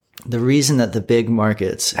the reason that the big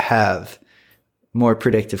markets have more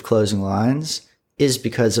predictive closing lines is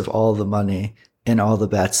because of all the money and all the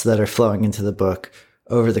bets that are flowing into the book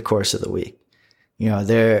over the course of the week. By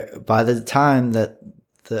the time that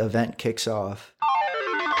the event kicks off,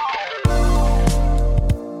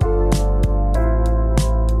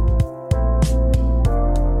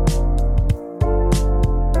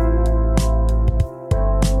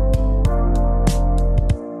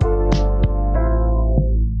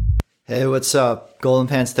 Hey, what's up? Golden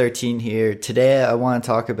Pants 13 here. Today I want to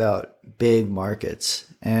talk about big markets,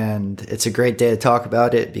 and it's a great day to talk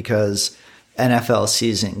about it because NFL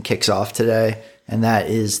season kicks off today, and that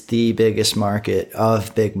is the biggest market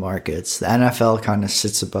of big markets. The NFL kind of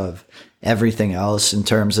sits above everything else in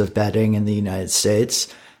terms of betting in the United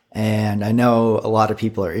States, and I know a lot of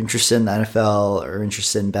people are interested in the NFL or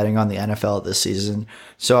interested in betting on the NFL this season,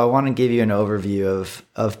 so I want to give you an overview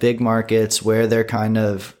of big markets,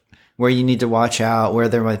 where you need to watch out, where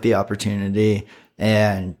there might be opportunity,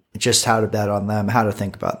 and just how to bet on them, how to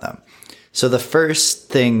think about them. So the first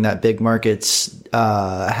thing that big markets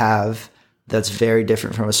have that's very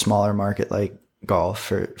different from a smaller market like golf,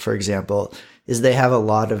 for example, is they have a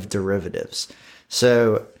lot of derivatives.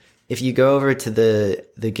 So if you go over to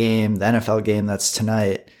the game, the NFL game that's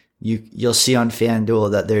tonight, you'll see on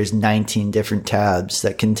FanDuel that there's 19 different tabs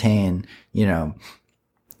that could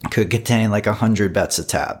contain like 100 bets a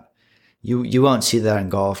tab. You won't see that in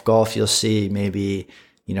golf. Golf, you'll see maybe,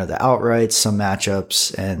 the outrights, some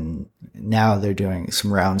matchups, and now they're doing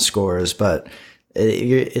some round scores, but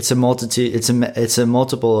it's a multitude. It's a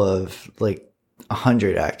multiple of like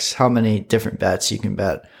 100x how many different bets you can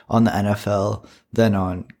bet on the NFL than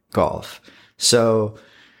on golf. So,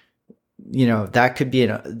 that could be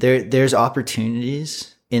there's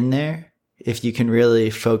opportunities in there if you can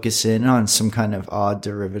really focus in on some kind of odd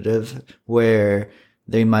derivative where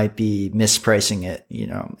they might be mispricing it.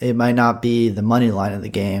 It might not be the money line of the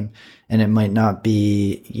game, and it might not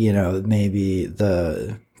be, maybe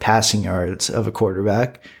the passing yards of a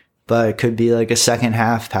quarterback, but it could be like a second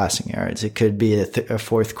half passing yards. It could be a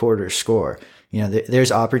fourth quarter score.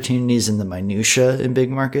 There's opportunities in the minutia in big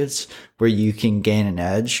markets where you can gain an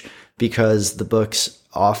edge because the books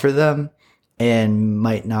offer them and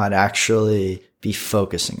might not actually be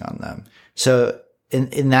focusing on them. So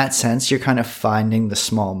in that sense, you're kind of finding the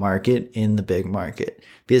small market in the big market,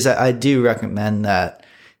 because I do recommend that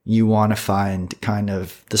you want to find kind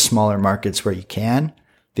of the smaller markets where you can,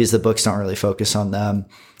 because the books don't really focus on them,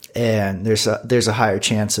 and there's a higher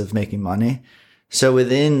chance of making money. So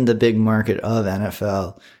within the big market of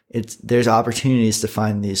NFL, there's opportunities to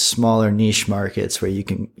find these smaller niche markets where you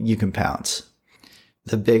can pounce.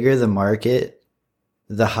 The bigger the market,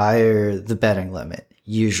 the higher the betting limit,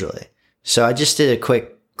 usually. So I just did a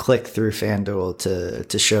quick click through FanDuel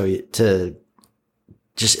to show you, to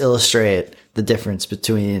just illustrate the difference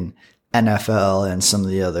between NFL and some of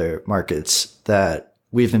the other markets that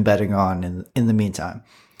we've been betting on in the meantime.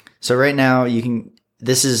 So right now so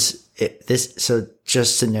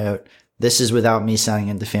just to note, this is without me signing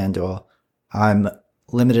into FanDuel. I'm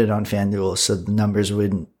limited on FanDuel, so the numbers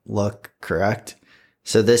wouldn't look correct.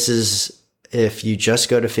 So this is if you just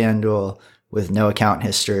go to FanDuel with no account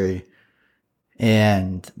history,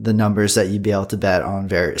 and the numbers that you'd be able to bet on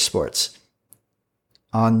various sports.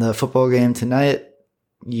 On the football game tonight,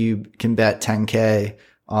 you can bet 10K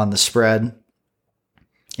on the spread.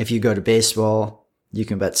 If you go to baseball, you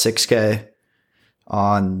can bet 6K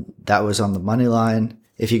that was on the money line.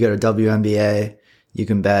 If you go to WNBA, you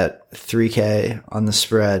can bet 3K on the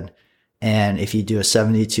spread. And if you do a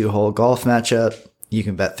 72-hole golf matchup, you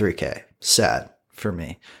can bet 3K. Sad for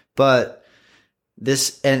me. But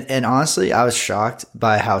and honestly, I was shocked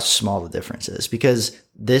by how small the difference is, because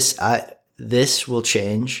this will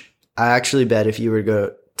change. I actually bet if you were to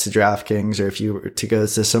go to DraftKings, or if you were to go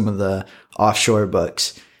to some of the offshore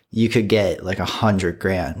books, you could get like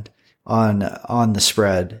 $100,000 on the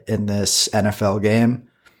spread in this NFL game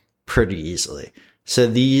pretty easily. So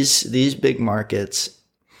these big markets,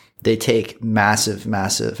 they take massive,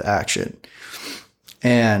 massive action.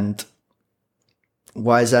 And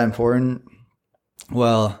why is that important?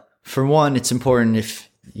 Well, for one, it's important if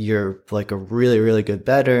you're like a really, really good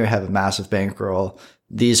bettor, have a massive bankroll.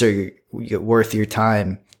 These are worth your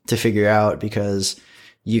time to figure out, because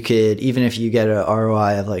you could, even if you get a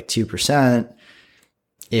ROI of like 2%,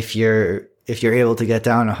 if you're able to get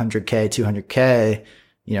down 100K, 200K,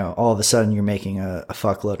 all of a sudden you're making a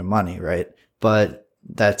fuckload of money, right? But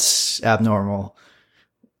that's abnormal.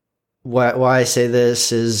 Why I say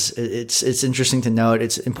this is it's interesting to note.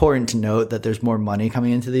 It's important to note that there's more money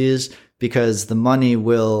coming into these, because the money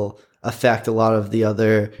will affect a lot of the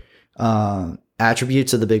other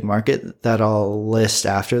attributes of the big market that I'll list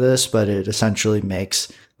after this, but it essentially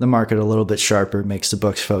makes the market a little bit sharper, makes the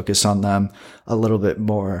books focus on them a little bit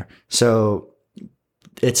more. So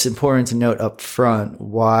it's important to note up front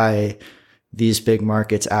why these big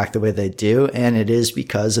markets act the way they do. And it is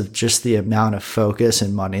because of just the amount of focus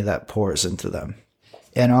and money that pours into them.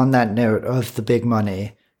 And on that note of the big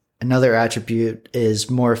money, another attribute is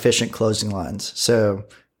more efficient closing lines. So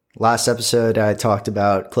last episode, I talked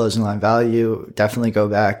about closing line value. Definitely go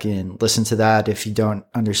back and listen to that if you don't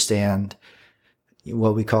understand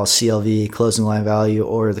what we call CLV, closing line value,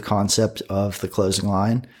 or the concept of the closing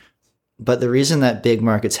line. But the reason that big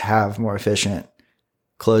markets have more efficient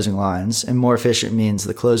closing lines, and more efficient means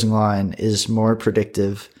the closing line is more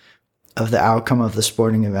predictive of the outcome of the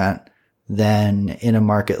sporting event than in a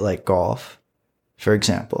market like golf, for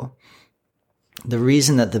example. The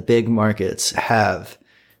reason that the big markets have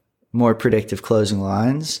more predictive closing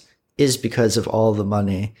lines is because of all the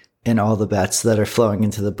money and all the bets that are flowing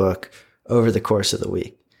into the book over the course of the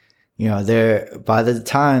week. By the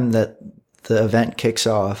time that the event kicks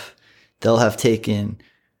off, they'll have taken,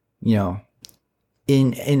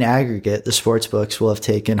 in aggregate, the sports books will have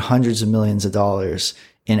taken hundreds of millions of dollars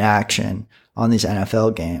in action on these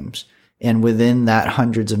NFL games. And within that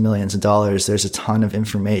hundreds of millions of dollars, there's a ton of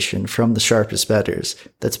information from the sharpest bettors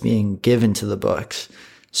that's being given to the books.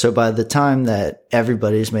 So by the time that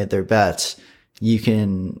everybody's made their bets, you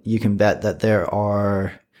can bet that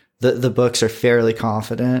the books are fairly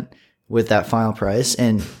confident with that final price.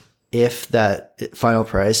 And if that final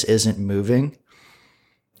price isn't moving,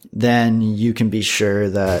 then you can be sure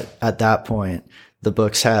that at that point, the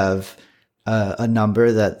books have a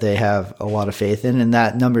number that they have a lot of faith in. And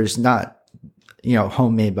that number is not,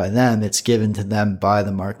 homemade by them. It's given to them by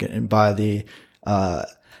the market and by the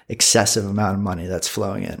excessive amount of money that's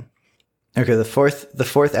flowing in. Okay, the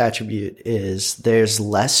fourth attribute is there's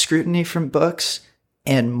less scrutiny from books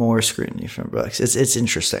and more scrutiny from books. It's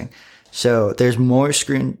interesting. So there's more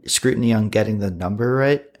scrutiny on getting the number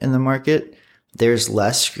right in the market. There's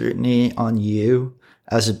less scrutiny on you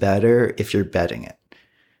as a bettor if you're betting it.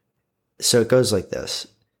 So it goes like this.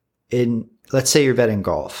 Let's say you're betting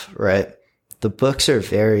golf, right? The books are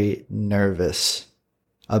very nervous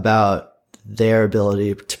about their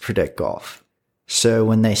ability to predict golf. So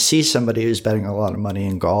when they see somebody who's betting a lot of money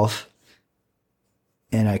in golf,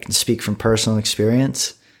 and I can speak from personal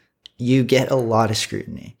experience, you get a lot of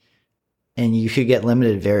scrutiny and you could get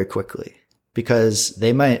limited very quickly because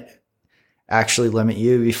they might actually limit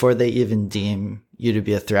you before they even deem you to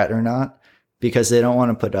be a threat or not, because they don't want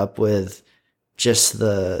to put up with just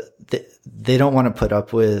they don't want to put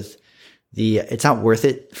up with it's not worth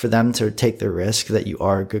it for them to take the risk that you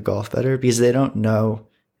are a good golf bettor because they don't know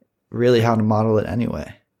really how to model it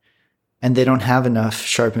anyway. And they don't have enough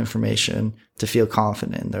sharp information to feel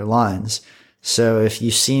confident in their lines. So if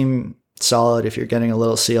you seem solid, if you're getting a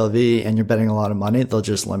little CLV and you're betting a lot of money, they'll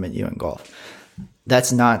just limit you in golf.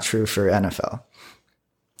 That's not true for NFL.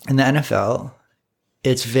 In the NFL,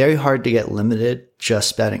 it's very hard to get limited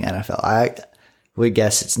just betting NFL. I would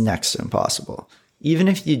guess it's next to impossible, even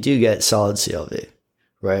if you do get solid CLV,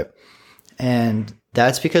 right? And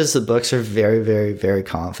that's because the books are very, very, very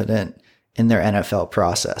confident in their NFL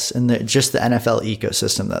process and just the NFL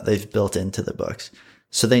ecosystem that they've built into the books.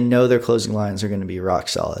 So they know their closing lines are going to be rock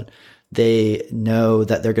solid. They know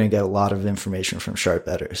that they're going to get a lot of information from sharp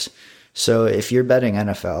bettors. So if you're betting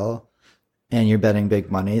NFL and you're betting big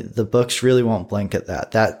money, the books really won't blink at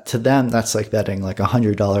that. That to them, that's like betting like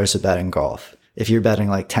 $100 a bet in golf. If you're betting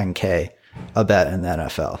like 10K a bet in the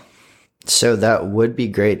NFL. So that would be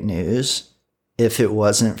great news if it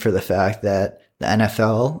wasn't for the fact that the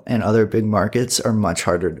NFL and other big markets are much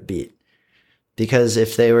harder to beat. Because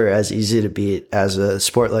if they were as easy to beat as a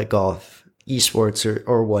sport like golf, esports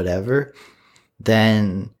or whatever,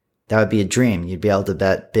 then that would be a dream. You'd be able to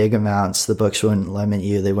bet big amounts. The books wouldn't limit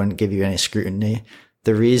you. They wouldn't give you any scrutiny.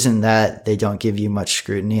 The reason that they don't give you much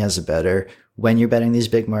scrutiny as a bettor when you're betting these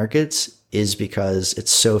big markets is because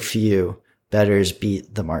it's so few bettors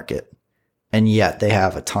beat the market. And yet they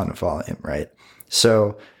have a ton of volume, right?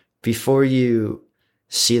 So before you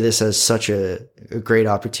see this as such a great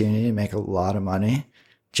opportunity to make a lot of money,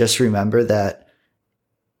 just remember that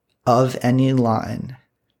of any line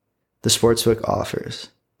the sportsbook offers,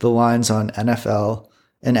 the lines on NFL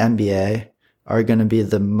and NBA are going to be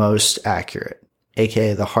the most accurate,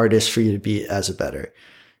 aka the hardest for you to beat as a bettor.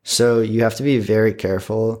 So you have to be very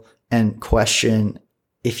careful and question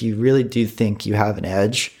if you really do think you have an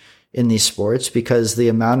edge in these sports, because the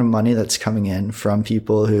amount of money that's coming in from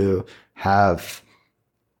people who have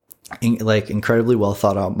incredibly well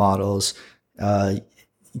thought out models,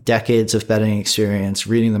 decades of betting experience,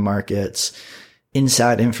 reading the markets,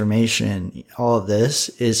 inside information, all of this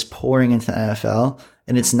is pouring into the NFL,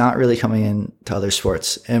 and it's not really coming into other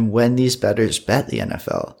sports. And when these bettors bet the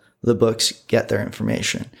NFL, the books get their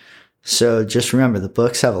information. So just remember, the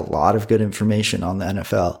books have a lot of good information on the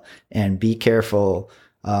NFL, and be careful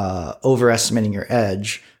overestimating your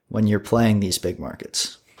edge when you're playing these big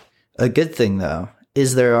markets. A good thing, though,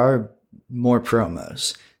 is there are more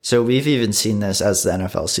promos. So we've even seen this as the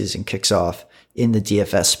NFL season kicks off in the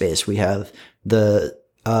DFS space. We have the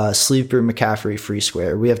sleeper McCaffrey free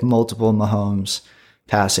square. We have multiple Mahomes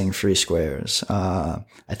passing free squares. I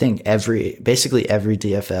think basically every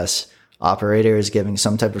DFS operator is giving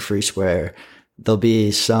some type of free square. There'll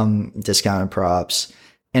be some discounted props.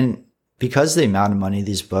 And because the amount of money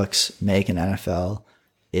these books make in NFL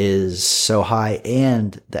is so high,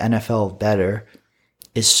 and the NFL bettor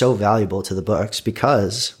is so valuable to the books,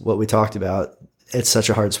 because what we talked about, it's such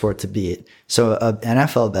a hard sport to beat. So an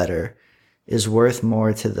NFL bettor is worth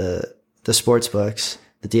more to the sports books,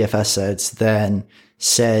 the DFS sites, than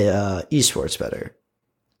say esports bettor.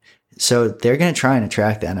 So they're going to try and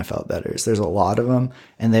attract the NFL bettors. There's a lot of them,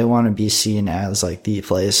 and they want to be seen as like the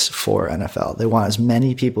place for NFL. They want as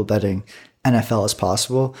many people betting NFL as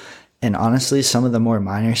possible. And honestly, some of the more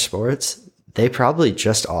minor sports, they probably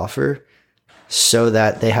just offer so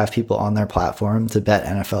that they have people on their platform to bet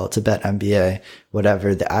NFL, to bet NBA,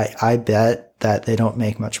 whatever. I bet that they don't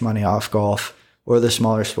make much money off golf or the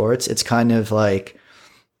smaller sports. It's kind of like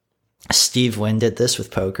Steve Wynn did this with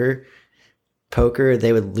poker. Poker,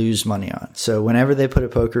 they would lose money on. So whenever they put a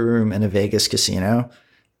poker room in a Vegas casino,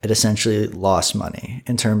 it essentially lost money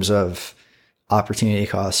in terms of opportunity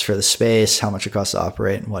costs for the space, how much it costs to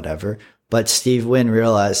operate, and whatever. But Steve Wynn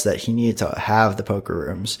realized that he needed to have the poker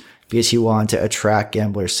rooms because he wanted to attract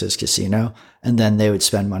gamblers to his casino, and then they would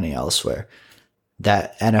spend money elsewhere.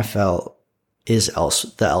 That NFL is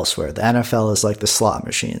the elsewhere. The NFL is like the slot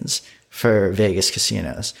machines for Vegas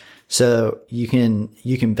casinos. So you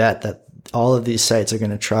can bet that all of these sites are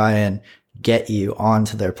going to try and get you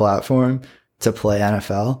onto their platform to play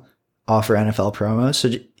NFL, offer NFL promos. So,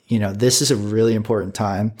 this is a really important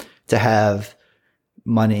time to have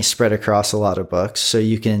money spread across a lot of books, so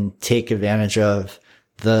you can take advantage of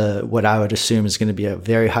what I would assume is going to be a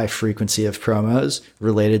very high frequency of promos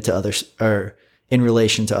related to others, or in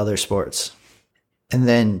relation to other sports. And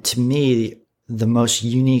then to me, the most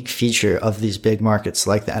unique feature of these big markets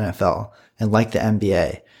like the NFL and like the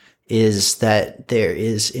NBA is that there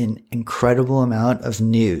is an incredible amount of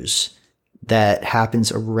news that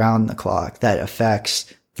happens around the clock that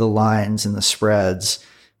affects the lines and the spreads,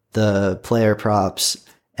 the player props,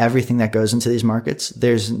 everything that goes into these markets.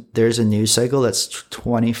 There's a news cycle that's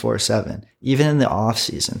 24/7, even in the off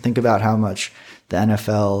season. Think about how much the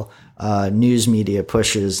NFL news media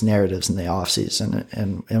pushes narratives in the off season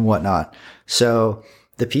and whatnot. So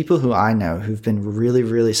the people who I know who've been really,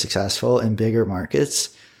 really successful in bigger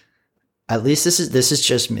markets, at least this is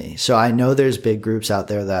just me. So I know there's big groups out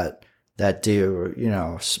there that do,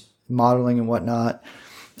 modeling and whatnot.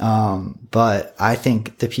 But I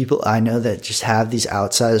think the people I know that just have these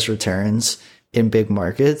outsized returns in big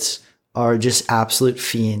markets are just absolute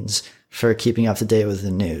fiends for keeping up to date with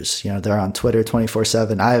the news. They're on Twitter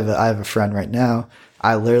 24/7. I have a friend right now.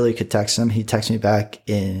 I literally could text him. He texts me back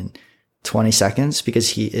in 20 seconds because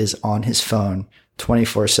he is on his phone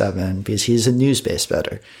 24/7 because he's a news-based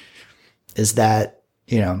bettor. Is that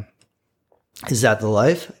the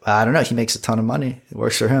life? I don't know. He makes a ton of money. It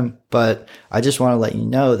works for him. But I just want to let you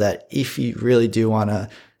know that if you really do want to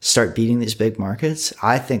start beating these big markets,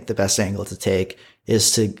 I think the best angle to take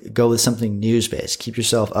is to go with something news-based. Keep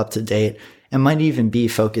yourself up to date, and might even be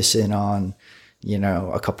focusing on,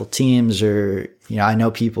 a couple teams, or, I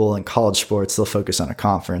know people in college sports, they'll focus on a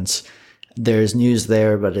conference. There's news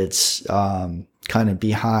there, but it's kind of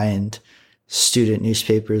behind student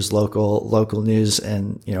newspapers, local news,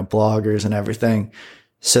 and, bloggers and everything.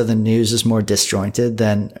 So the news is more disjointed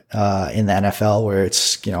than in the NFL, where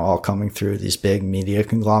it's, all coming through these big media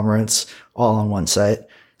conglomerates all on one site.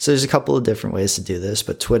 So there's a couple of different ways to do this,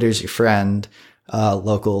 but Twitter's your friend.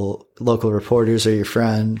 Local reporters are your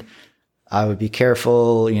friend. I would be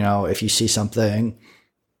careful, if you see something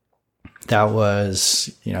that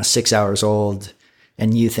was, 6 hours old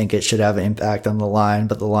and you think it should have an impact on the line,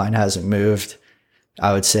 but the line hasn't moved,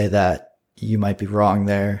 I would say that you might be wrong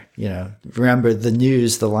there. Remember the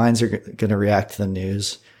news, the lines are going to react to the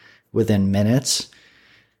news within minutes.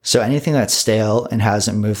 So anything that's stale and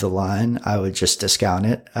hasn't moved the line, I would just discount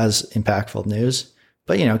it as impactful news.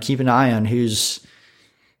 But, keep an eye on who's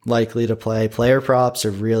likely to play. Player props are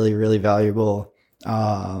really, really valuable.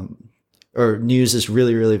 or news is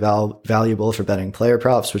really, really valuable for betting player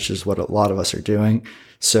props, which is what a lot of us are doing.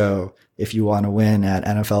 So if you want to win at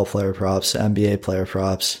NFL player props, NBA player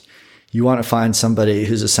props, you want to find somebody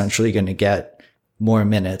who's essentially going to get more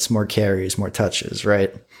minutes, more carries, more touches,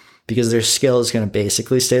 right? Because their skill is going to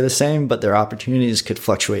basically stay the same, but their opportunities could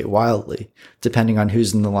fluctuate wildly depending on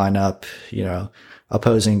who's in the lineup,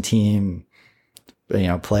 opposing team,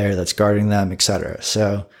 player that's guarding them, etc.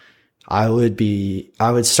 So I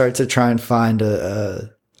would start to try and find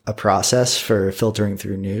a process for filtering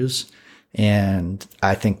through news. And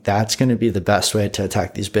I think that's going to be the best way to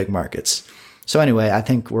attack these big markets. So anyway, I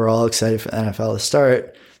think we're all excited for NFL to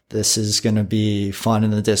start. This is going to be fun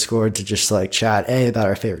in the Discord to just chat A, about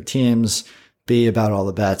our favorite teams, B, about all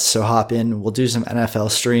the bets. So hop in. We'll do some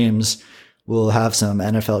NFL streams. We'll have some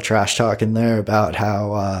NFL trash talk in there about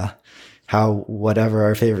how whatever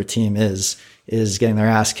our favorite team is getting their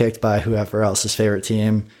ass kicked by whoever else's favorite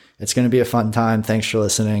team. It's going to be a fun time. Thanks for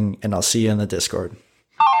listening, and I'll see you in the Discord.